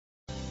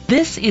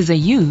This is a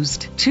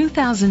used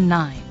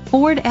 2009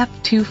 Ford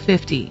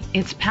F-250.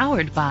 It's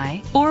powered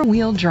by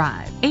four-wheel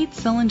drive,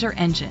 8-cylinder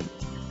engine.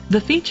 The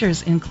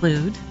features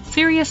include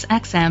Sirius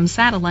XM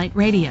satellite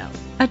radio,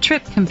 a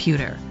trip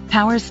computer,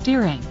 power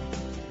steering.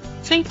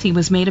 Safety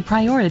was made a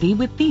priority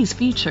with these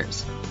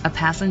features: a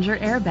passenger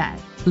airbag,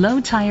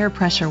 low tire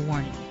pressure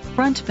warning,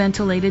 front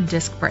ventilated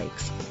disc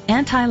brakes,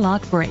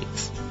 anti-lock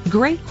brakes.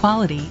 Great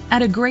quality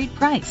at a great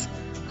price.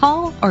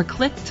 Call or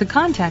click to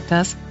contact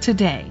us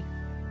today.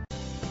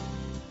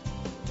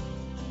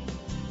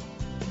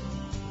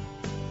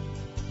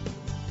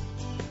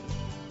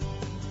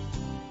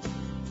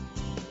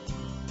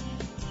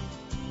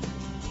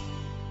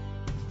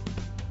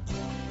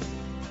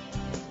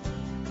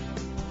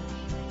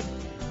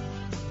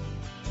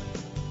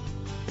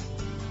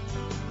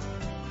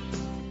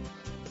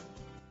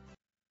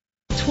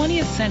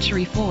 Twentieth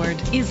Century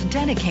Ford is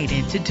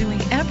dedicated to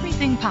doing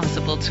everything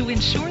possible to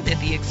ensure that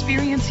the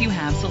experience you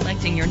have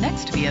selecting your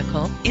next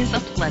vehicle is a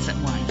pleasant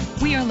one.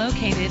 We are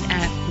located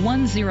at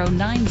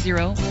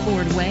 1090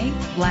 Ford Way,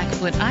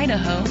 Blackfoot,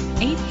 Idaho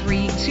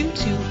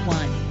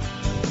 83221.